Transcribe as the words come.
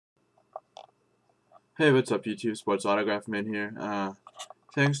Hey, what's up, YouTube? Sports Autograph Man here.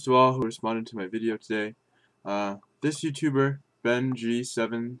 Thanks to all who responded to my video today. This YouTuber,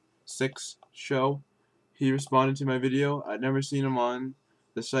 BenG76show, he responded to my video. I'd never seen him on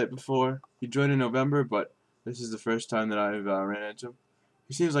the site before. He joined in November, but this is the first time that I've ran into him.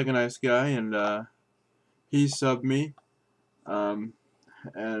 He seems like a nice guy, and he subbed me, um,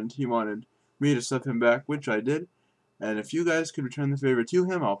 and he wanted me to sub him back, which I did. And if you guys could return the favor to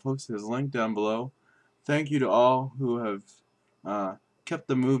him, I'll post his link down below. Thank you to all who have kept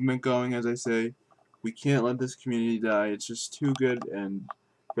the movement going, as I say. We can't let this community die. It's just too good, and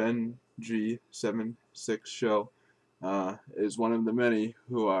BenG76show is one of the many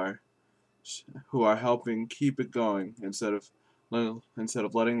who are helping keep it going instead of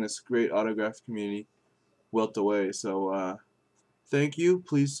letting this great autograph community wilt away. So thank you.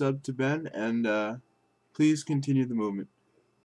 Please sub to Ben, and please continue the movement.